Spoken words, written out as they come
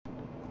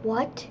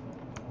What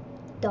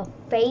the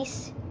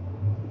face?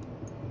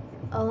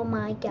 Oh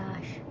my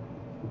gosh.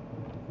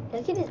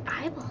 Look at his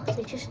eyeballs.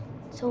 They're just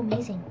so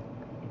amazing.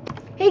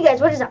 Hey guys,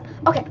 what is up?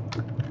 Okay.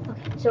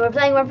 So we're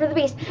playing Run for the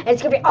Beast, and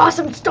it's gonna be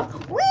awesome stuff.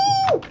 Woo!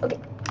 Okay.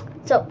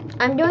 So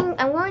I'm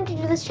going to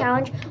do this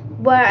challenge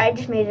where I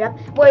just made it up,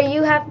 where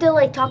you have to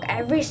like talk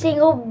every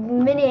single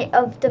minute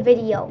of the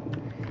video.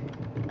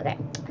 Okay.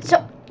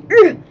 So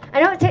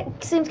I know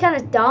it seems kind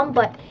of dumb,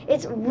 but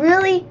it's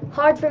really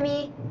hard for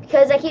me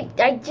because I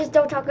just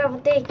don't talk all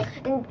day,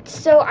 and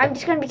so I'm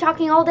just gonna be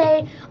talking all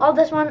day. All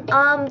this one.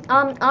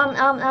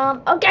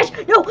 Oh gosh,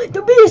 no!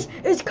 The beast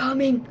is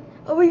coming.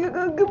 Oh my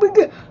god! Oh my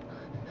god!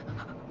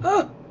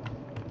 Oh.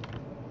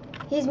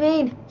 He's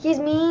mean. He's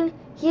mean.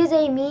 He is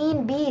a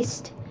mean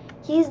beast.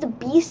 He is the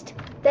beast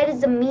that is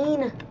the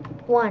mean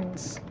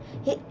ones.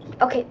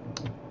 Okay.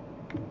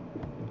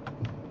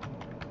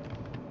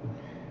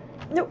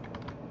 No.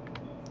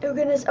 Oh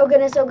goodness, oh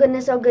goodness, oh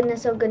goodness, oh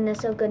goodness, oh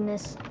goodness, oh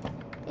goodness.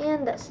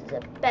 And this is a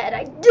bad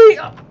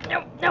idea.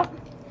 No, no.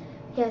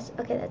 Yes,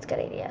 okay, that's a good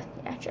idea.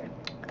 Yeah, sure.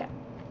 Okay.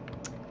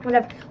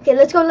 Whatever. Okay,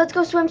 let's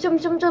go swim.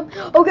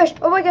 Oh gosh,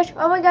 oh my gosh,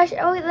 oh my gosh.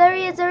 Oh, there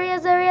he is.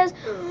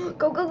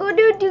 Go, go.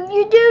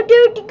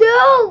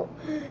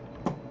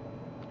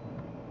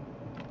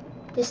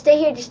 Just stay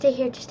here. Oh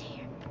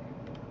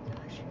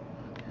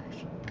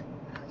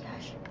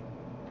gosh.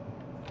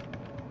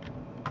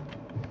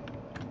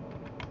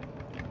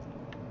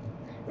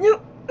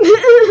 No.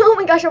 Oh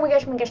my gosh. Oh,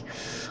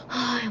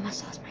 I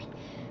almost lost my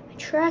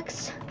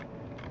tracks.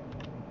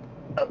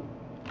 Oh.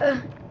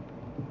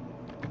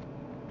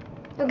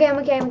 Okay, I'm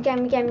okay. I can't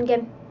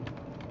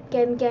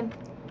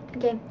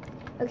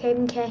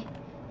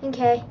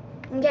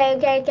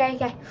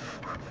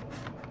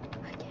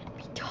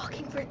be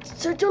talking for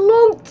such a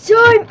long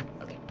time.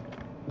 Okay.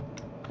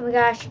 Oh my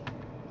gosh.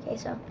 Okay,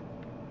 so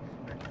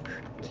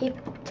keep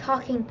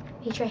talking,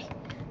 Mitri.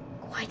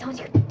 Why don't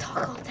you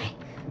talk all day?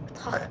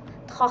 Talk.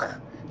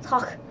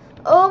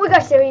 Oh my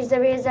gosh, there he is.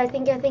 I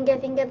think.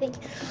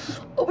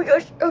 Oh my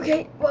gosh.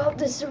 Okay. Well,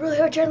 this is a really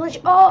hard challenge.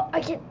 Oh,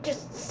 I can't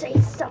just say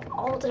stuff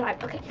all the time.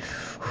 Okay.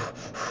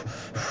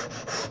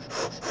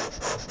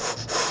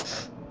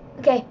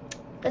 Okay.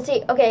 Let's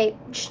see. Okay.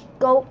 Just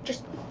go,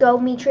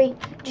 Mitri.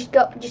 Just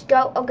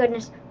go. Oh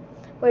goodness.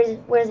 Where is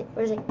it?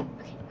 Okay.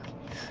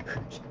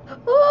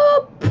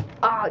 Oh,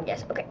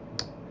 yes. Okay.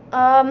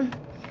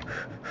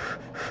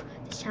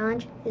 This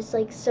challenge is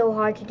like so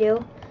hard to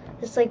do.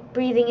 Just like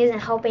breathing isn't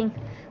helping.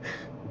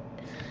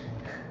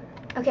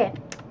 Okay.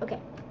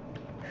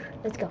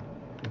 Let's go.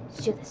 Let's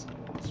do this.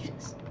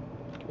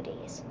 Do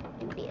this.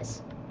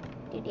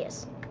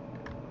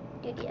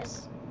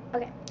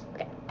 Okay.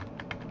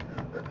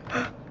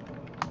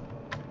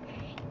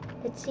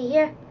 Let's see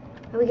here.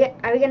 Are we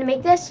gonna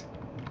make this?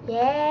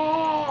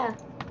 Yeah.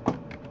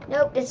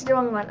 Nope, this is the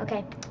wrong one.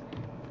 Okay.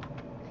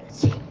 Let's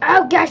see.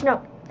 Oh gosh,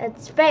 no.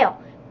 That's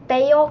fail.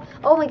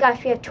 Oh my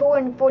gosh, we have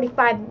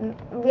 245.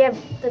 We have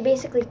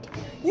basically.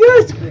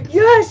 Yes.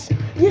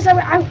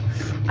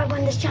 I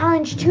won this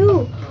challenge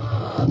too.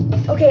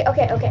 Okay.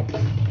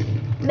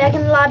 Back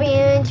in the lobby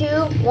in 2,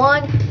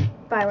 1.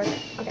 Firework.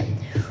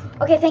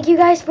 Okay. Thank you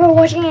guys for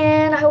watching,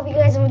 and I hope you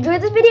guys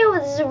enjoyed this video.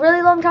 This is a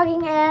really long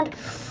talking, and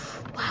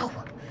wow,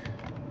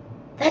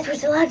 that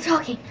was a lot of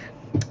talking.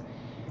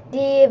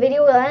 The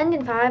video will end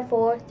in 5,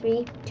 4,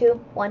 3, 2,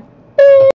 1.